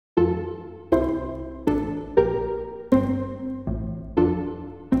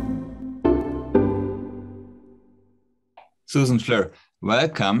Susan Fleur,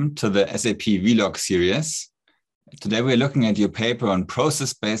 welcome to the SAP Vlog series. Today we're looking at your paper on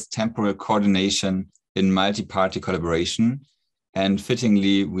process-based temporal coordination in multi-party collaboration. And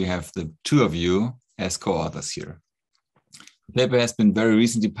fittingly, we have the two of you as co-authors here. The paper has been very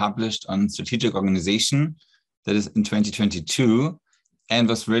recently published on strategic organization, that is in 2022, and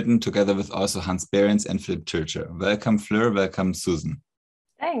was written together with also Hans Berends and Philipp Tuertscher. Welcome, Fleur. Welcome, Susan.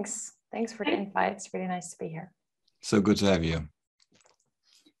 Thanks. Thanks for the invite. It's really nice to be here. So good to have you.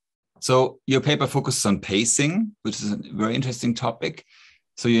 So your paper focuses on pacing, which is a very interesting topic.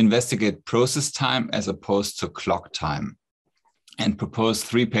 So you investigate process time as opposed to clock time and propose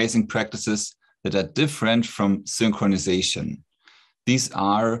 3 pacing practices that are different from synchronization. These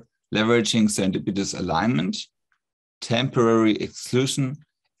are leveraging serendipitous alignment, temporary exclusion,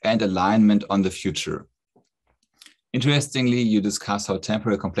 and alignment on the future. Interestingly, you discuss how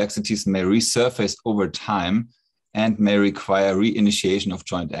temporal complexities may resurface over time and may require reinitiation of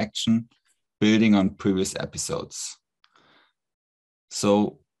joint action, building on previous episodes.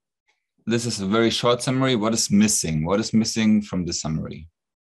 So this is a very short summary. What is missing? What is missing from the summary?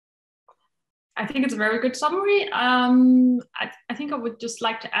 I think it's a very good summary. I think I would just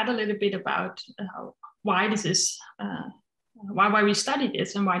like to add a little bit about why this is, why we studied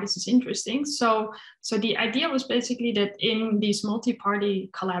this and why this is interesting. So the idea was basically that in these multi-party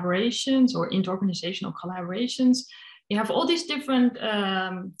collaborations or interorganizational collaborations, you have all these different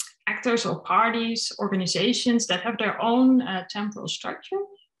actors or parties, organizations that have their own temporal structure.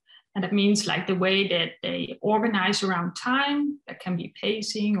 And that means like the way that they organize around time, that can be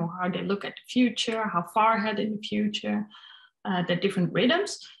pacing or how they look at the future, how far ahead in the future, the different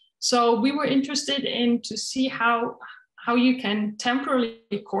rhythms. So we were interested in to see how you can temporally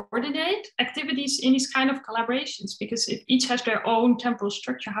coordinate activities in these kind of collaborations, because if each has their own temporal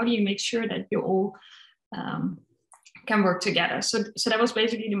structure, how do you make sure that you all can work together? So that was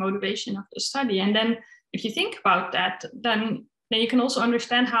basically the motivation of the study. And then if you think about that, then you can also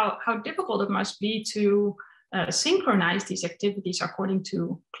understand how difficult it must be to synchronize these activities according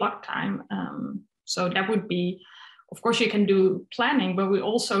to clock time. So that would be, of course, you can do planning, but we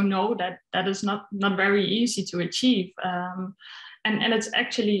also know that that is not very easy to achieve. And it's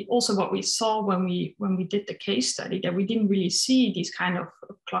actually also what we saw when we did the case study, that we didn't really see these kind of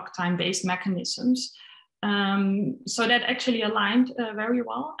clock time based mechanisms. So that actually aligned very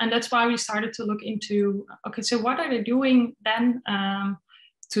well. And that's why we started to look into, okay, so what are they doing then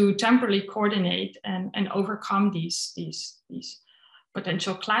to temporally coordinate and overcome these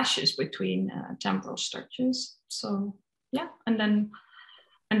potential clashes between temporal structures. So yeah, and then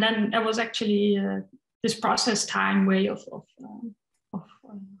there was actually this process time way of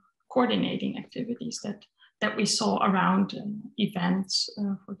coordinating activities that we saw around events,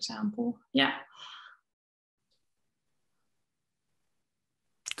 for example. Yeah.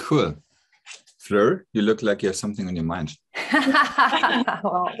 Cool. Fleur, you look like you have something on your mind.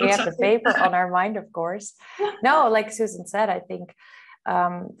 Well, we have the paper on our mind, of course. No, like Susan said, I think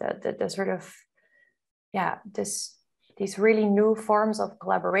the sort of, these really new forms of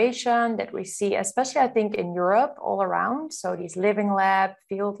collaboration that we see, especially I think in Europe all around. So these living lab,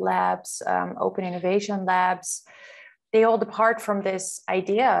 field labs, open innovation labs, they all depart from this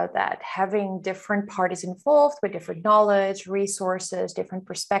idea that having different parties involved with different knowledge, resources, different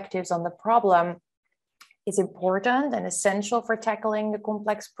perspectives on the problem is important and essential for tackling the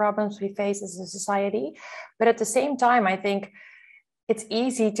complex problems we face as a society. But at the same time, I think it's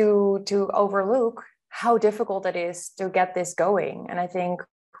easy to overlook how difficult it is to get this going. And I think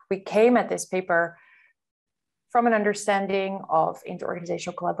we came at this paper from an understanding of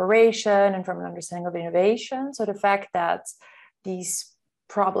interorganizational collaboration and from an understanding of innovation. So the fact that these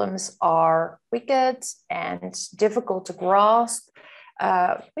problems are wicked and difficult to grasp,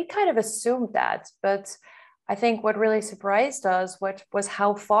 we kind of assumed that. But I think what really surprised us was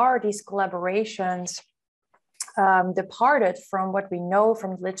how far these collaborations departed from what we know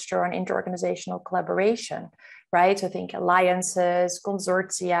from literature on interorganizational collaboration, right? So I think alliances,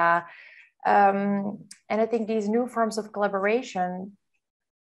 consortia, and I think these new forms of collaboration,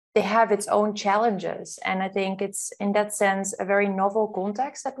 they have its own challenges. And I think it's in that sense a very novel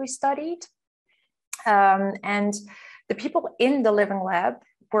context that we studied. And the people in the living lab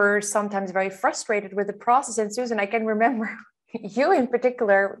were sometimes very frustrated with the process. And Susan, I can remember you in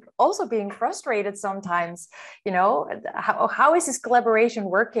particular also being frustrated sometimes, you know, how is this collaboration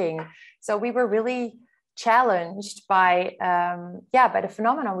working? So we were really challenged by the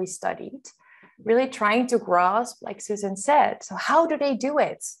phenomena we studied, really trying to grasp, like Susan said, so how do they do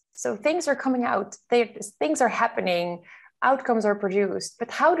it? So things are coming out, things are happening, outcomes are produced, but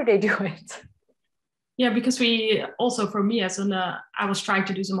how do they do it? Yeah, because we also, for me as I was trying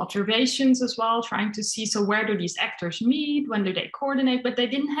to do some observations as well, trying to see, so where do these actors meet, when do they coordinate, but they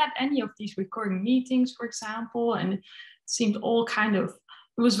didn't have any of these recurring meetings, for example, and it seemed all kind of,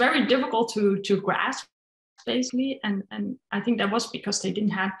 it was very difficult to grasp, basically, and I think that was because they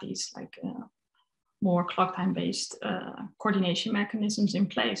didn't have these like more clock time based coordination mechanisms in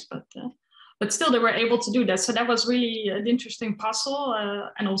place, but still they were able to do that. So that was really an interesting puzzle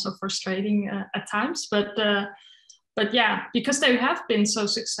and also frustrating at times. But yeah, because they have been so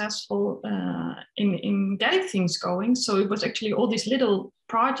successful in getting things going. So it was actually all these little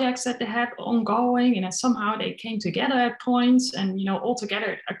projects that they had ongoing, and somehow they came together at points, and all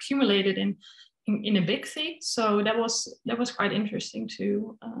together accumulated in a big thing. So that was quite interesting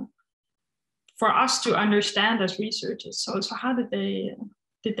to for us to understand as researchers. So how did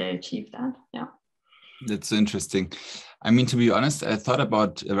they achieve that? Yeah, that's interesting. I mean, to be honest, I thought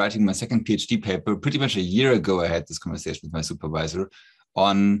about writing my second PhD paper pretty much a year ago. I had this conversation with my supervisor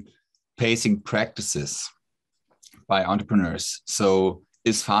on pacing practices by entrepreneurs. So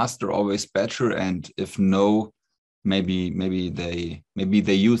is faster always better? And if no, maybe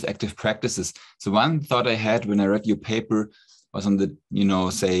they use active practices. So one thought I had when I read your paper was on the,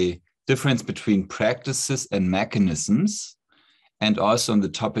 say, difference between practices and mechanisms, and also on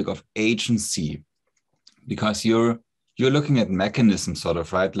the topic of agency, because you're looking at mechanisms, sort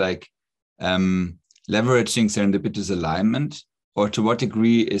of, right? Like leveraging serendipitous alignment, or to what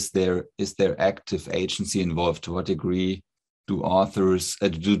degree is there active agency involved? To what degree do authors,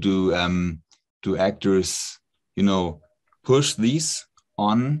 do actors, push these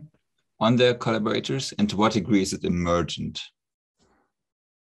on their collaborators, and to what degree is it emergent?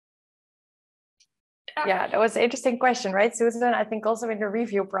 Yeah, that was an interesting question, right, Susan? I think also in the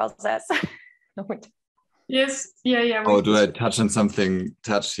review process. Yes, yeah. Oh, do I touch on something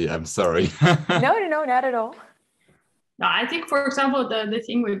touchy? I'm sorry. No, not at all. No, I think, for example, the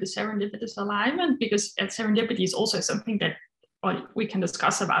thing with the serendipitous alignment, because serendipity is also something that we can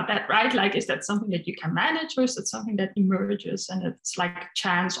discuss about that, right? Like, is that something that you can manage, or is it something that emerges and it's like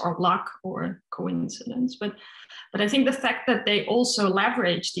chance or luck or coincidence? But I think the fact that they also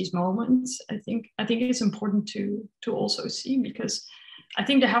leverage these moments, I think it's important to also see, because I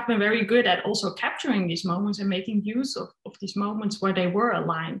think they have been very good at also capturing these moments and making use of these moments where they were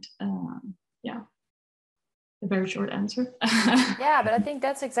aligned. Yeah. A very short answer. Yeah, but I think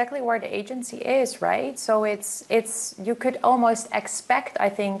that's exactly where the agency is, right? So it's you could almost expect, I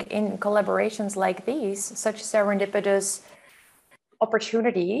think, in collaborations like these, such serendipitous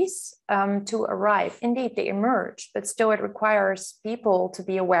opportunities to arrive. Indeed, they emerge, but still it requires people to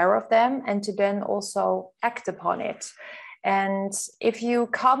be aware of them and to then also act upon it. And if you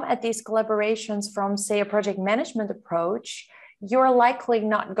come at these collaborations from, say, a project management approach, you're likely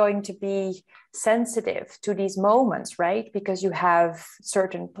not going to be sensitive to these moments, right? Because you have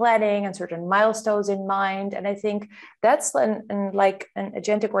certain planning and certain milestones in mind. And I think that's an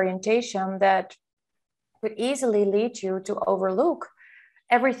agentic orientation that could easily lead you to overlook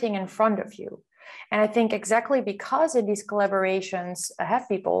everything in front of you. And I think exactly because in these collaborations, have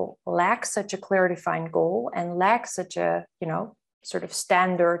people lack such a clear defined goal and lack such a, sort of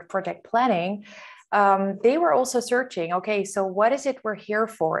standard project planning, they were also searching, okay, so what is it we're here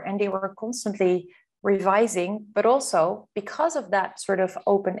for? And they were constantly revising, but also because of that sort of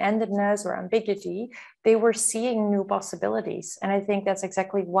open-endedness or ambiguity, they were seeing new possibilities. And I think that's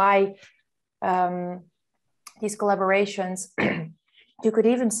exactly why these collaborations, you could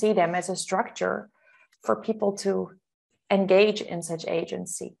even see them as a structure for people to engage in such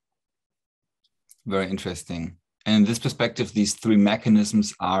agency. Very interesting. And in this perspective, these three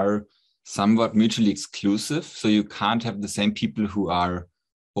mechanisms are somewhat mutually exclusive. So you can't have the same people who are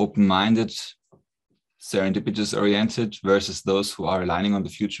open-minded, serendipitous oriented versus those who are aligning on the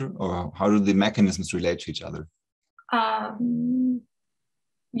future, or how do the mechanisms relate to each other?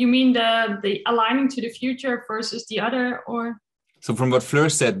 You mean the aligning to the future versus the other, or? So from what Fleur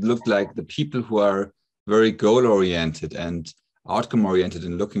said, looked like the people who are very goal-oriented and outcome-oriented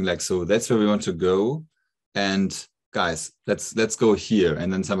and looking like, so that's where we want to go. And guys, let's go here.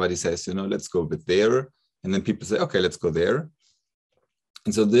 And then somebody says, let's go a bit there. And then people say, okay, let's go there.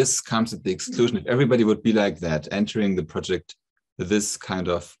 And so this comes at the exclusion. If everybody would be like that, entering the project with this kind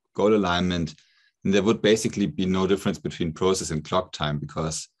of goal alignment, then there would basically be no difference between process and clock time,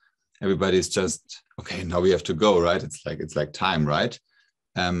 because everybody's just, okay, now we have to go, right? It's like time, right?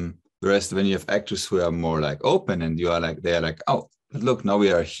 Whereas when you have actors who are more like open and they're like, oh, but look, now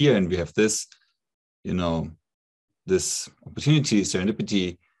we are here and we have this, this opportunity,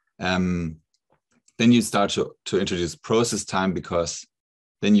 serendipity, then you start to introduce process time, because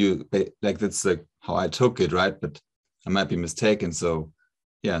then you, like, that's like how I took it, right? But I might be mistaken. So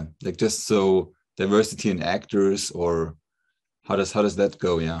yeah, like just so diversity in actors, or how does that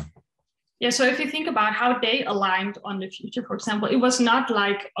go? Yeah. Yeah, so if you think about how they aligned on the future, for example, it was not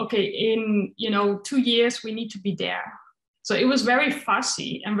like, okay, in 2 years we need to be there. So it was very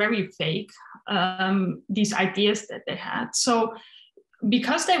fussy and very vague, these ideas that they had. So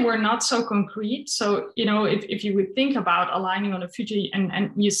because they were not so concrete, so if you would think about aligning on the future and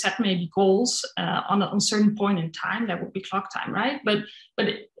you set maybe goals on a certain point in time, that would be clock time, right? But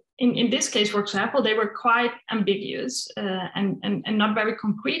in this case, for example, they were quite ambiguous and not very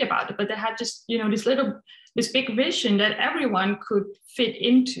concrete about it, but they had just this big vision that everyone could fit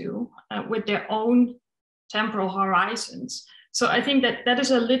into with their own temporal horizons. So I think that is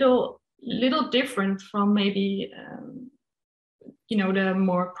a little different from maybe the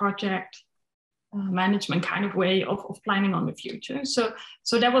more project management kind of way of planning on the future. So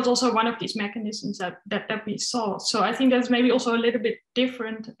that was also one of these mechanisms that we saw. So I think that's maybe also a little bit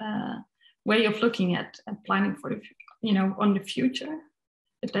different way of looking at planning for on the future,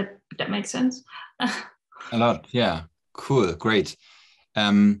 if that makes sense. A lot, yeah. Cool, great.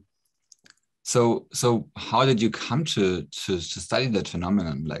 So how did you come to study that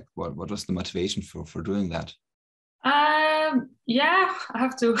phenomenon? Like, what was the motivation for doing that? Yeah, I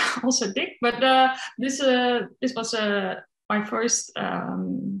have to also dig, but this was my first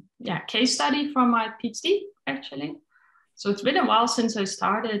case study from my PhD, actually. So it's been a while since I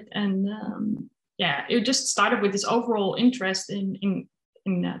started, and it just started with this overall interest in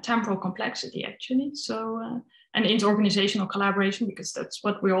temporal complexity, actually. So and in organizational collaboration, because that's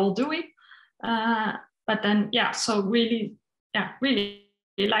what we're all doing. But then so really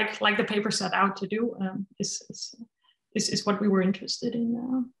like the paper set out to do is what we were interested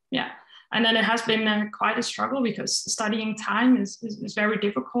in. And then it has been quite a struggle, because studying time is very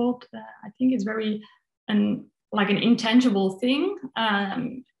difficult. I think it's very an intangible thing.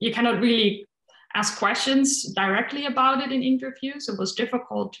 You cannot really ask questions directly about it in interviews. It was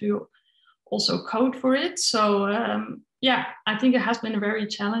difficult to also code for it. So I think it has been a very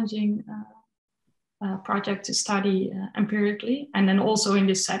challenging project to study empirically, and then also in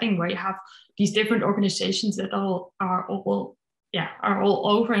this setting where you have these different organizations that are all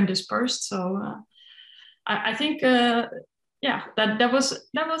over and dispersed. So I think that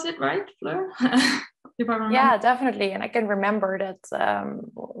was it, right, Fleur? If I remember. Yeah, definitely. And I can remember that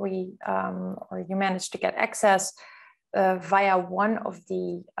you managed to get access via one of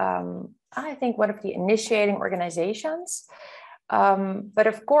the initiating organizations. But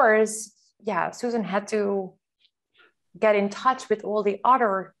of course, Susan had to get in touch with all the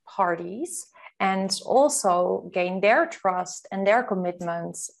other parties and also gain their trust and their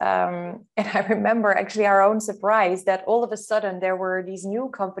commitments. And I remember actually our own surprise that all of a sudden there were these new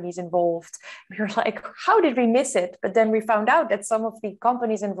companies involved. We were like, how did we miss it? But then we found out that some of the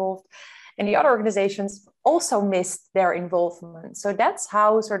companies involved and the other organizations also missed their involvement. So that's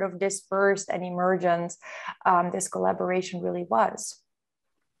how sort of dispersed and emergent this collaboration really was.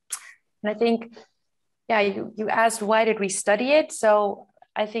 And I think, you asked why did we study it? So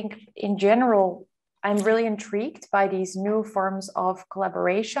I think in general, I'm really intrigued by these new forms of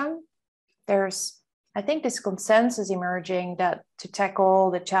collaboration. There's, I think, this consensus emerging that to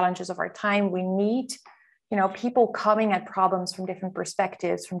tackle the challenges of our time, we need, people coming at problems from different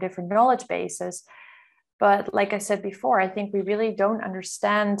perspectives, from different knowledge bases. But like I said before, I think we really don't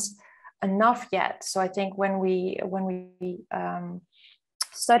understand enough yet. So I think when we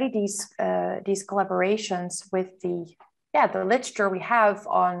study these collaborations with the literature we have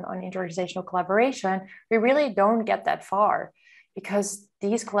on interorganizational collaboration, we really don't get that far, because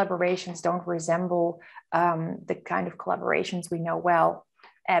these collaborations don't resemble the kind of collaborations we know well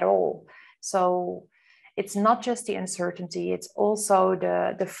at all. So it's not just the uncertainty, it's also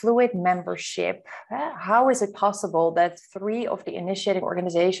the fluid membership. How is it possible that 3 of the initiating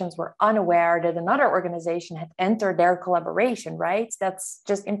organizations were unaware that another organization had entered their collaboration, right? That's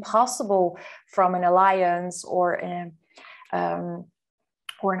just impossible from an alliance or an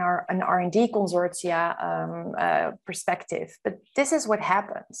R&D consortia perspective. But this is what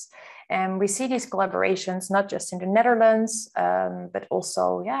happens. And we see these collaborations not just in the Netherlands, but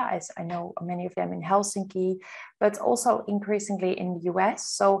also, as I know many of them in Helsinki, but also increasingly in the US.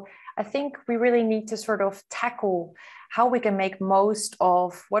 So I think we really need to sort of tackle how we can make most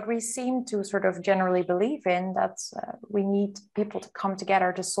of what we seem to sort of generally believe in, that we need people to come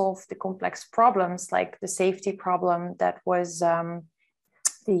together to solve the complex problems, like the safety problem that was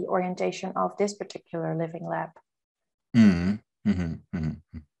the orientation of this particular living lab. Mm-hmm. Mm-hmm.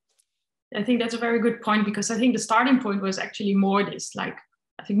 Mm-hmm. I think that's a very good point, because I think the starting point was actually more this, like,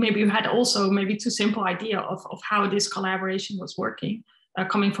 I think maybe you had also maybe too simple idea of how this collaboration was working,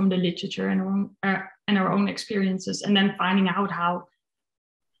 coming from the literature and our own experiences, and then finding out how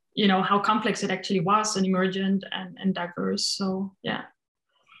complex it actually was, and emergent and diverse. So yeah,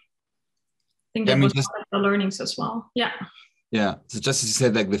 I think that was part of the learnings as well. Yeah. Yeah. So just as you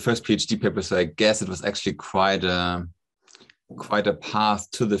said, like the first PhD paper, so I guess it was actually quite a path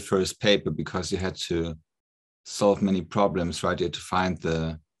to the first paper, because you had to solve many problems, right? You had to find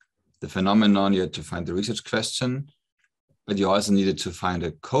the phenomenon, you had to find the research question, but you also needed to find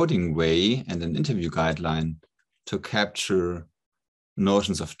a coding way and an interview guideline to capture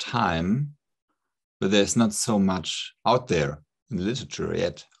notions of time, but there's not so much out there in the literature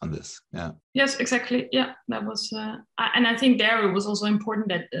yet on this. Yeah. Yes, exactly. Yeah, that was, and I think there it was also important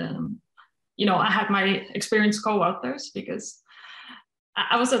that I had my experienced co-authors, because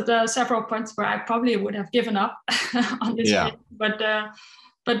I was at several points where I probably would have given up on this. Yeah. But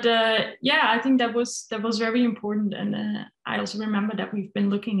I think that was very important. And I also remember that we've been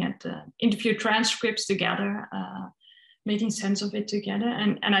looking at interview transcripts together, making sense of it together.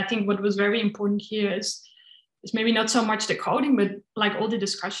 And I think what was very important here is maybe not so much the coding, but like all the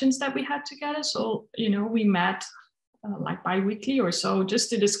discussions that we had together. So, we met like bi-weekly or so, just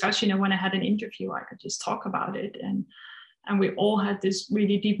to discuss, when I had an interview, I could just talk about it. And we all had this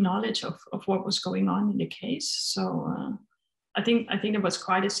really deep knowledge of what was going on in the case. So I think it was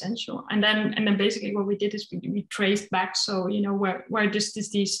quite essential. And then basically what we did is we traced back. So, where just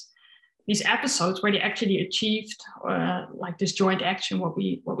these episodes where they actually achieved like this joint action, what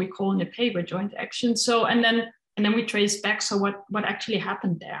we call in the paper joint action. So and then we traced back. So what actually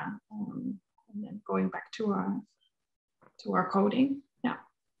happened there, and then going back to our coding. Yeah.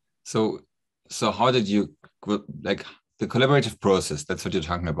 So how did you, like, the collaborative process? That's what you're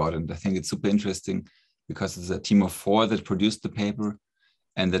talking about, and I think it's super interesting, because it's a team of 4 that produced the paper,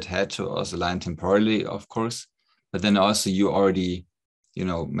 and that had to also align temporally, of course, but then also you already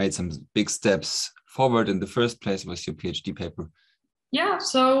made some big steps forward in the first place with your PhD paper. Yeah.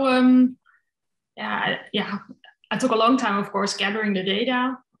 So I took a long time, of course, gathering the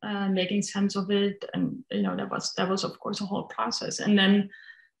data, making sense of it, and that was of course a whole process. And then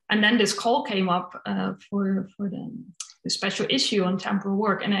this call came up for the special issue on temporal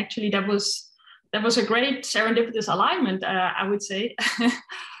work, and actually that was a great serendipitous alignment, I would say,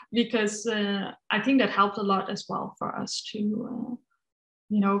 because I think that helped a lot as well for us to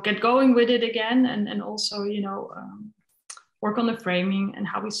get going with it again, and also work on the framing and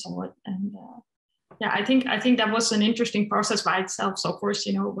how we saw it. And I think that was an interesting process by itself. So of course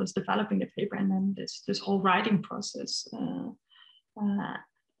it was developing the paper, and then this whole writing process,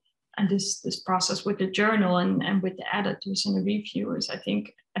 and this process with the journal and with the editors and the reviewers. I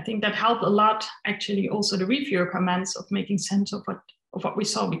think that helped a lot, actually. Also the reviewer comments of making sense of what we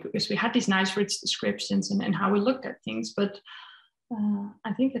saw, because we had these nice rich descriptions and how we looked at things, but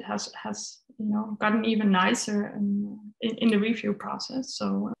I think it has gotten even nicer in the review process.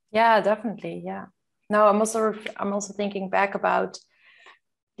 So yeah, definitely. Yeah. No, I'm also thinking back about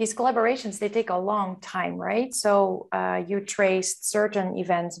these collaborations. They take a long time, right? So you traced certain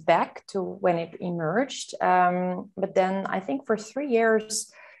events back to when it emerged, but then I think for 3 years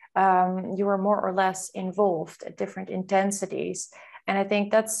you were more or less involved at different intensities. And I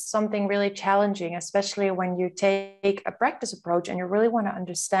think that's something really challenging, especially when you take a practice approach and you really want to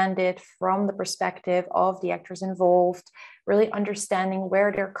understand it from the perspective of the actors involved, really understanding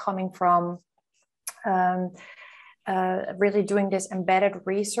where they're coming from, really doing this embedded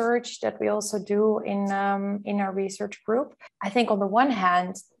research that we also do in our research group. I think on the one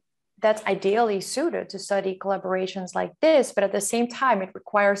hand, that's ideally suited to study collaborations like this, but at the same time, it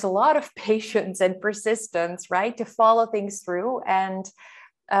requires a lot of patience and persistence, right, to follow things through. And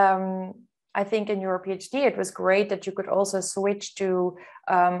I think in your PhD, it was great that you could also switch to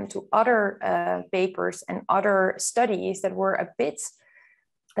other papers and other studies that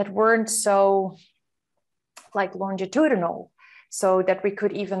weren't so like longitudinal, so that we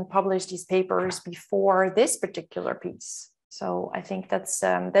could even publish these papers before this particular piece. So I think that's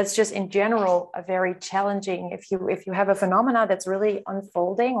just in general a very challenging. If you have a phenomena that's really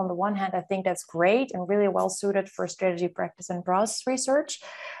unfolding, on the one hand, I think that's great and really well suited for strategy, practice, and process research,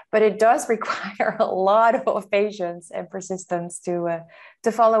 but it does require a lot of patience and persistence to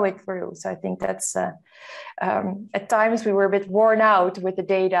follow it through. So I think that's at times we were a bit worn out with the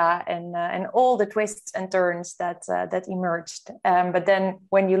data and all the twists and turns that emerged. But then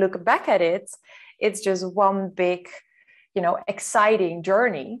when you look back at it, it's just one big, exciting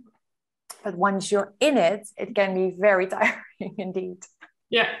journey. But once you're in it, it can be very tiring indeed.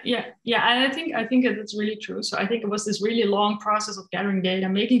 And I think it's really true. So I think it was this really long process of gathering data,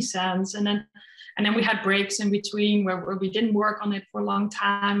 making sense, and then we had breaks in between where we didn't work on it for a long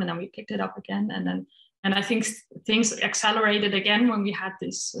time, and then we picked it up again, and I think things accelerated again when we had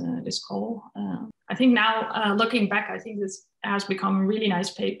this call. I think now, looking back, I think this has become a really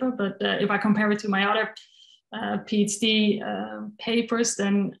nice paper. But if I compare it to my other PhD papers,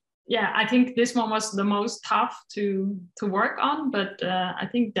 then I think this one was the most tough to work on. But I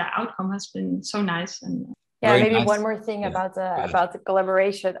think the outcome has been so nice. And maybe nice. One more thing about the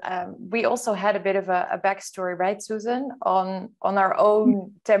collaboration. We also had a bit of a backstory, right, Susan, on our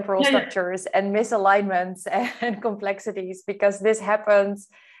own temporal structures and misalignments and complexities, because this happens.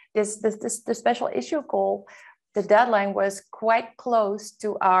 The special issue call, the deadline was quite close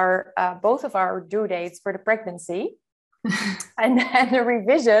to our both of our due dates for the pregnancy, and then the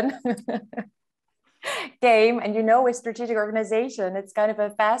revision came. And with strategic organization, it's kind of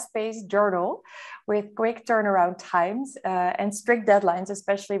a fast-paced journal with quick turnaround times and strict deadlines,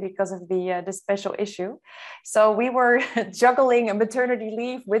 especially because of the special issue. So we were juggling a maternity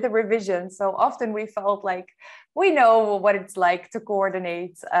leave with a revision. So often we felt like we know what it's like to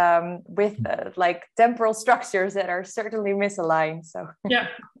coordinate with temporal structures that are certainly misaligned. So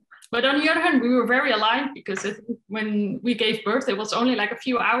But on the other hand, we were very aligned, because when we gave birth, it was only like a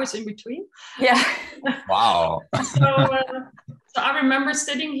few hours in between. Yeah. Wow. So I remember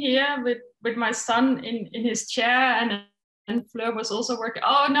sitting here with my son in his chair, and Fleur was also working.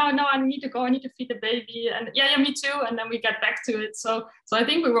 Oh, no, I need to go. I need to feed the baby. And yeah, me too. And then we get back to it. So I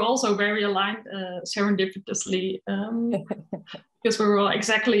think we were also very aligned serendipitously, because we were all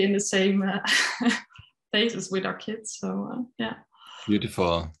exactly in the same phases with our kids. So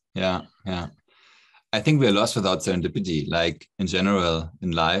Beautiful. Yeah. I think we're lost without serendipity, like in general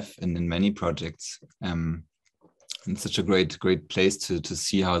in life and in many projects. It's such a great place to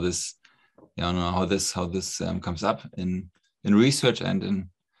see how this, how this comes up in research and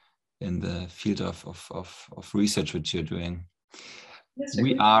in the field of research which you're doing. Yes,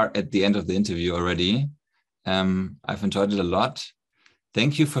 we are at the end of the interview already. I've enjoyed it a lot.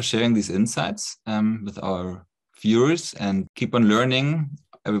 Thank you for sharing these insights with our viewers, and keep on learning,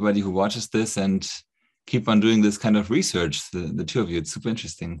 everybody who watches this, and keep on doing this kind of research, the two of you. It's super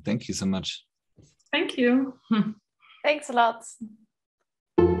interesting. Thank you so much. Thank you. Thanks a lot.